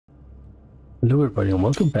Hello everybody and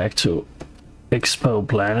welcome back to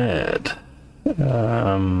Exoplanet.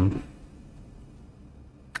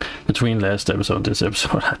 Between last episode and this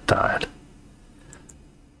episode I died.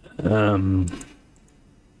 And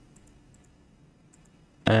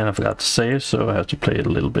I forgot to save, so I have to play it a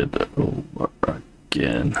little bit over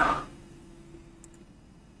again.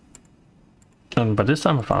 But this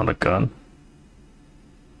time I found a gun.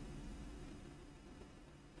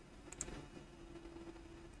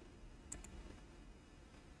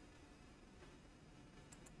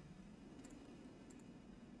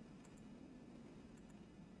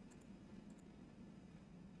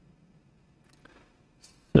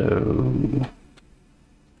 So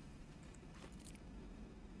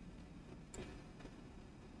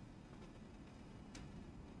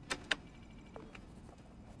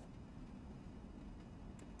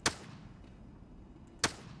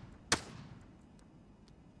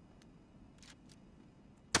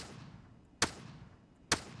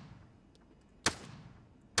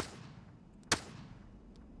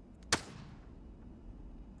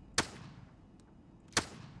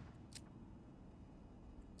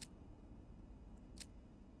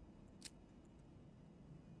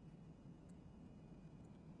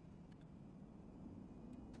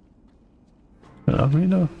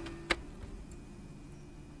reload.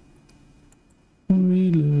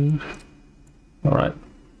 Reload. All right.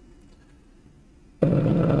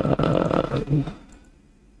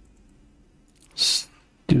 Let's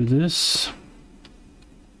do this.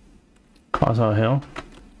 Cross our hill.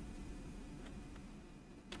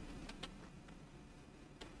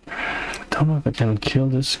 I don't know if I can kill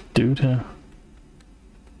this dude here.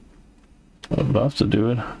 I'd love to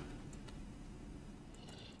do it.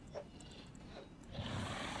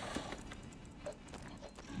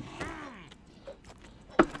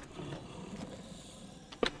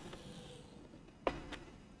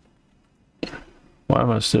 Why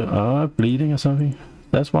am I still bleeding or something?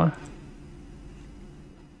 That's why.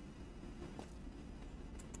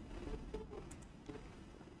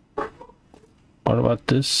 What about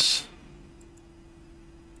this?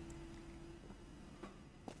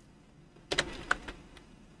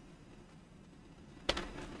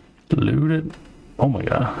 Looted. Oh my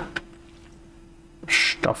god.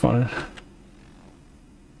 Stuff on it.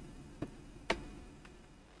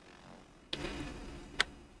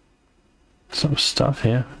 Some stuff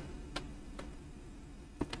here.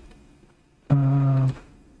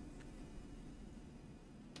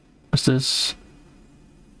 What's this?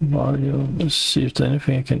 Audio. Let's see if there's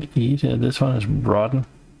anything I can eat here. This one is rotten.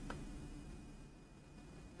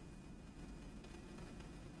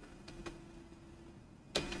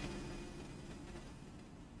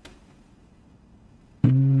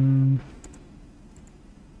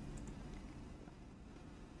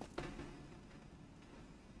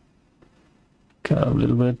 Got a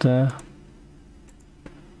little bit there.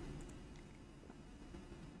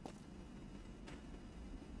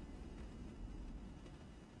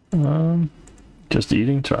 Just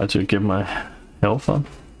eating, try to get my health up.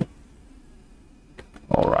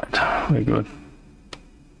 Alright, we're good.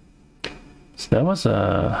 So that was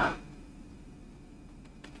a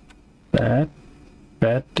bad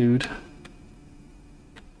dude.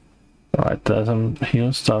 Alright, there's some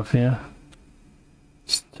heal stuff here.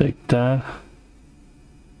 Let's take that.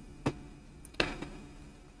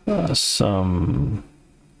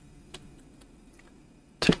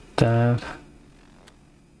 Take that.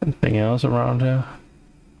 Anything else around here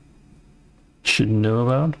should know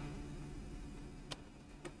about?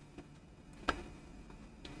 I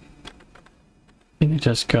think I'm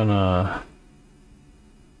just gonna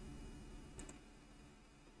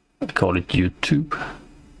call it YouTube.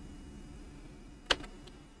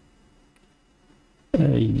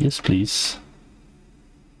 Yes, please.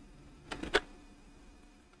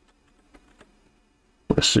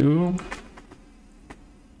 Resume.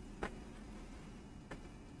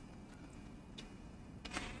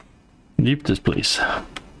 Leave this place.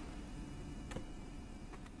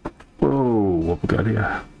 Whoa, what we got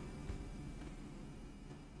here?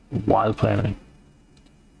 Wild planning.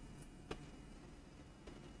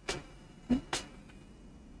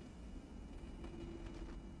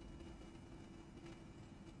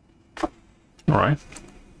 All right.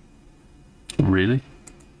 Really?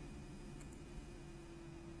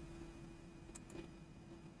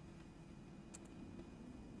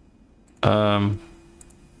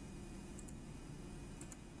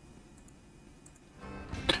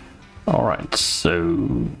 All right,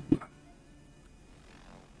 so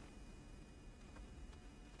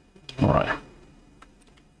all right.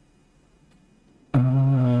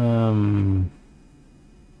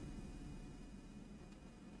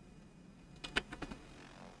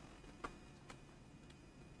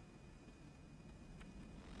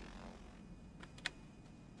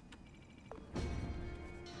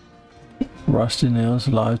 Rusty nails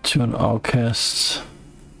live tune outcasts. Is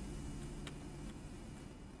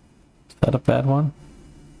that a bad one?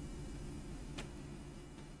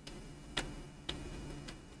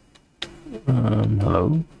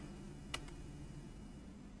 Hello?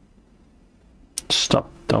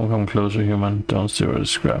 Stop. Don't come closer, human. Don't steal the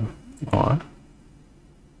scrap. Alright.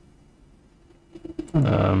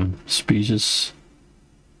 Species.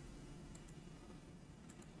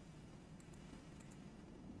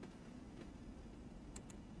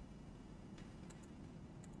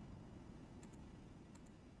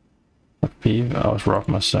 Beef, I was rock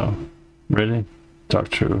myself. Really? Talk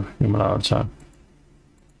to human all the time.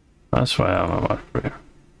 That's why I'm a much prayer.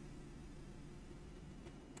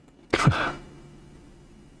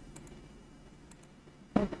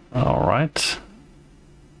 Alright.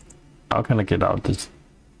 How can I get out this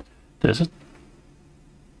desert?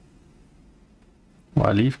 Well,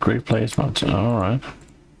 I leave great place mountain. Alright.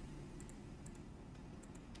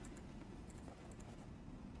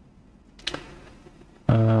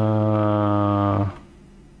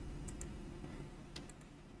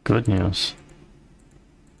 Good news.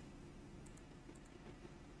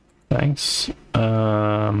 Thanks.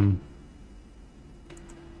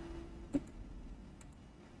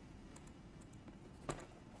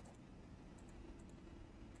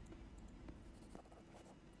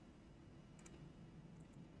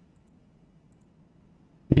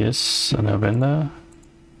 Yes, and I've been there.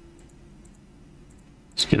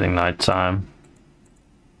 It's getting night time.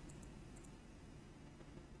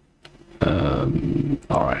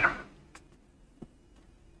 All right.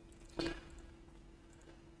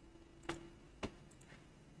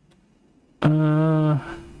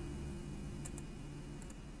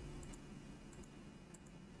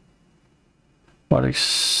 What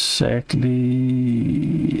exactly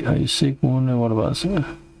are you sick, wounded? What about it?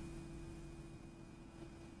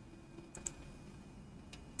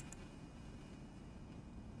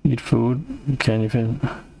 Eat food? Can you feel?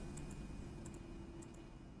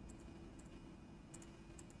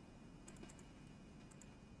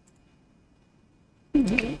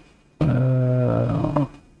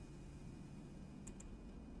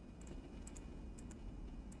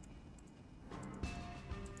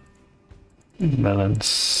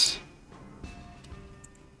 Melons.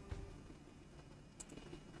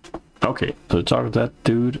 Okay, so talk to that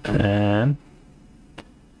dude, and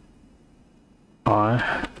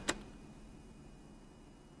I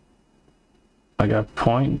got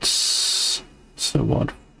points. So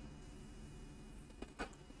what?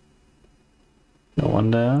 No,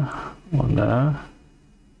 one there, one there,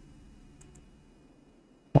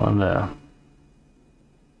 one there,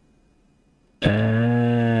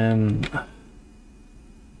 and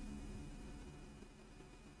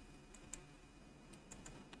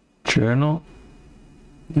journal.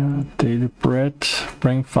 Yeah, daily bread.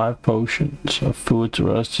 Bring 5 potions of food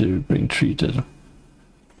to us to bring treated.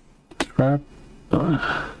 Scrap.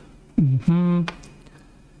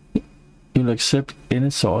 You'll accept any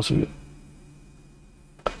source of it.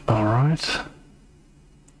 Alright.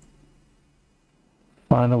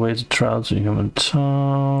 Find a way to travel to human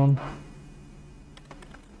town.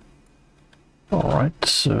 Alright,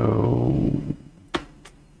 so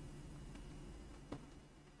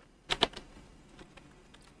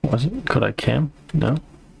was it? Could I camp? No.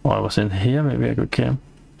 Oh, I was in here, maybe I could camp.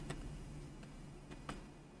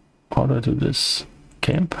 How do I do this?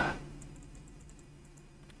 Camp?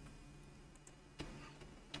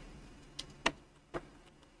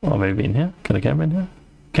 Or maybe in here? Can I camp in here?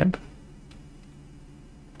 Camp?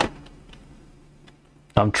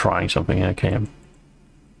 I'm trying something here, camp.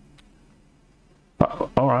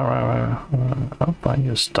 Alright. I'll find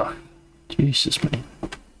your stuff. Jesus, man.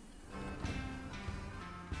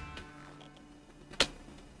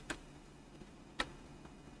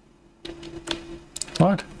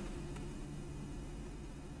 What?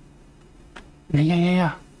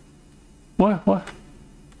 Yeah. What?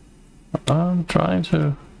 I'm trying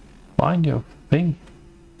to find your thing.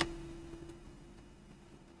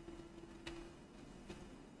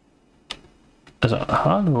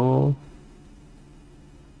 Hello.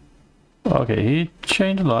 Okay, he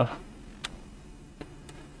changed a lot.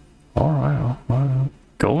 Alright,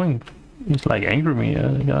 going. He's like angry at me.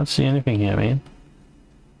 I can't see anything here, man.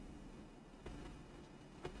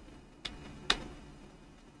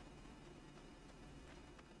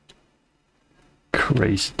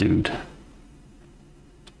 Crazy dude.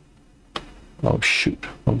 Oh shoot,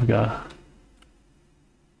 what we got?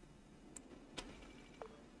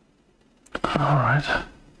 Alright.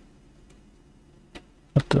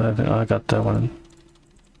 What do I think? I got that one.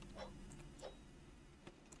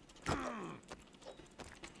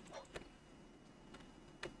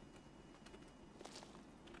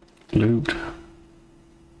 Loot.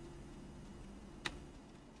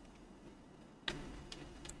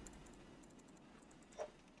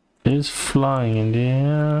 Is flying in the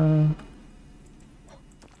air.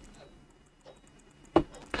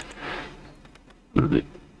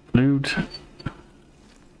 Loot.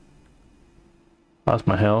 How's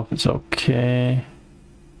my health? It's okay.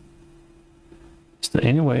 Is there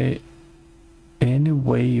any way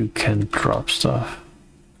you can drop stuff?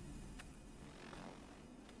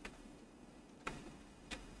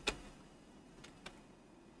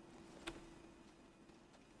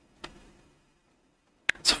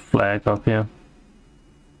 It's a flag up here.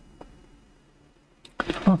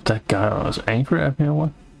 I don't know if that guy was angry at me or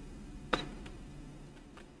what.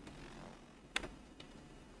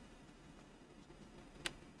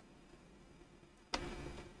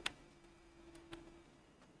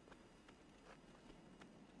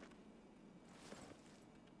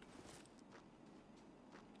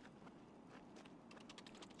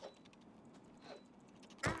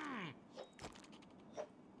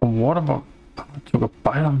 What about... took a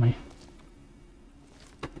bite on me.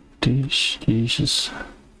 Jesus.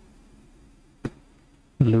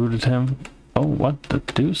 Looted him. Oh, what the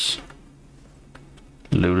deuce?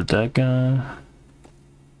 Looted that guy.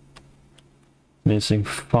 Missing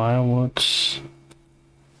firewoods.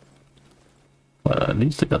 Well, at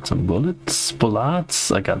least I got some bullets.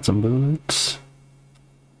 Bullets. I got some bullets.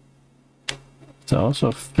 There's also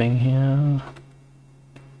a thing here.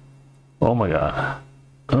 Oh my god.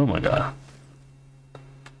 Oh my god.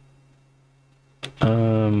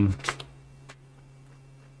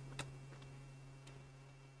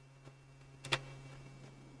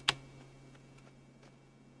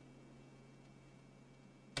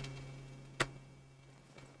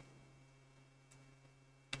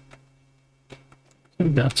 We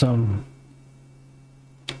got some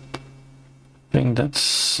thing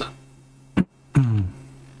that's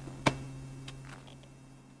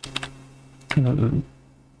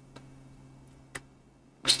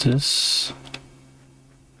what's this?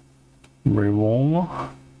 Revolver.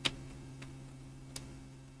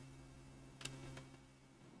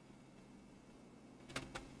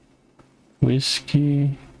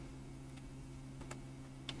 Whiskey.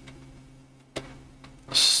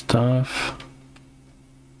 Stuff.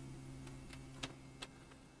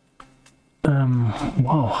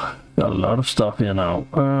 Wow, got a lot of stuff here now.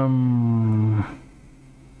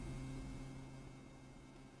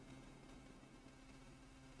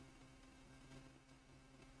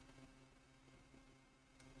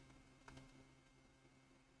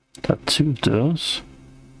 Got 2 of those.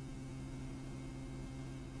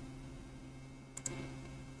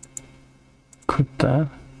 Equip that.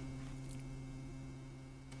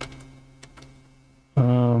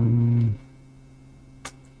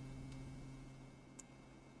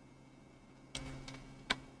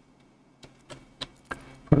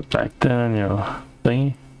 Put it back there in your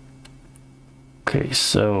thingy. Okay,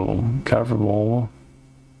 so got a revolver.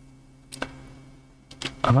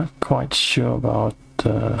 I'm not quite sure about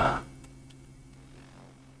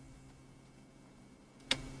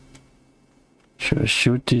should I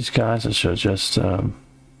shoot these guys or should I just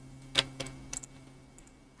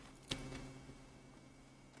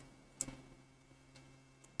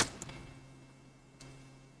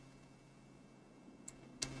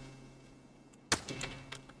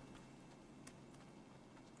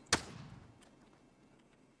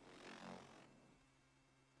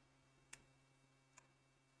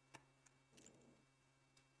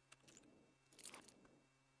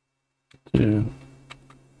do?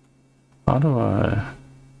 How do I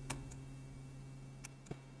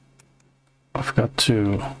forgot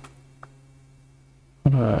to. How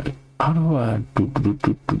do I how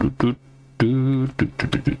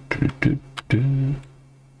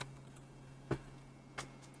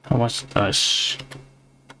much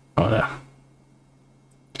oh there.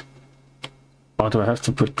 Or do I have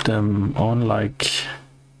to put them on like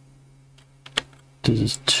this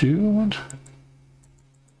is 2?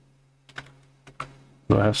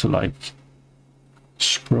 Do I have to like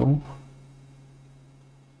scroll?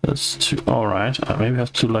 That's 2. All right, I maybe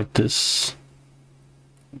have to like this.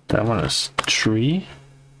 That one is 3.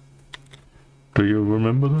 Do you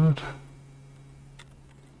remember that?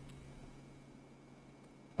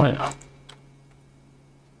 Oh yeah.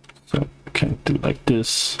 So I can do like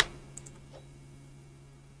this.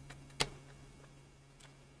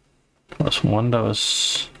 +1, that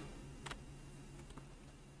was.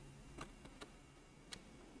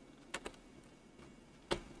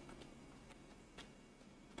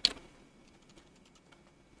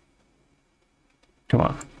 Come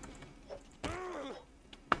on.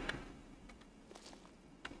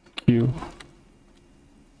 few.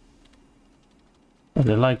 Are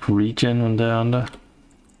they like regen when they're under?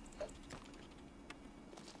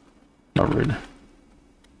 Not really.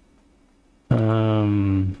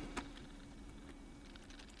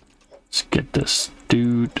 Let's get this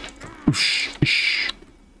dude. Oosh.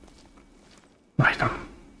 Right.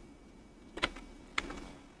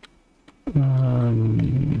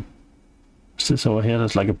 What's this over here?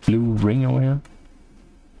 There's like a blue ring over here.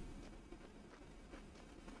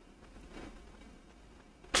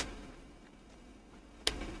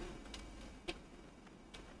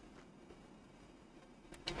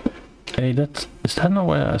 Hey, is that not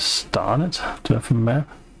where I started to have a map?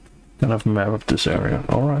 Don't have a map of this area.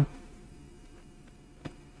 Alright.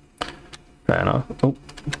 Fair enough. Oh,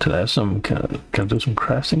 did I have some, can I do some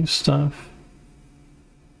crafting stuff?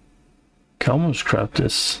 Can almost craft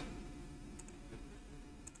this.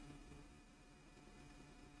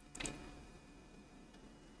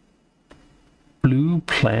 Blue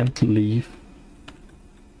plant leaf.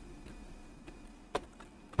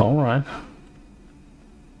 Alright.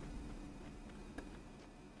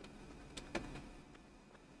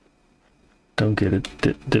 Don't get it.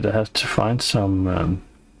 Did I have to find some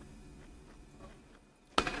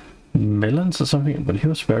melons or something? But he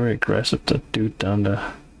was very aggressive, that dude down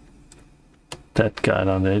there. That guy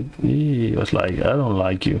down there, he was like, I don't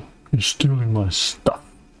like you. You're stealing my stuff.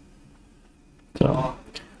 So,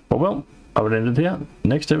 but well, I would end it here.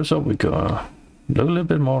 Next episode we go look a little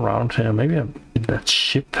bit more around here. Maybe I'm in that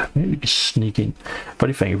ship. Maybe we can sneak in.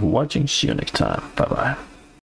 But thank you for watching. See you next time. Bye bye.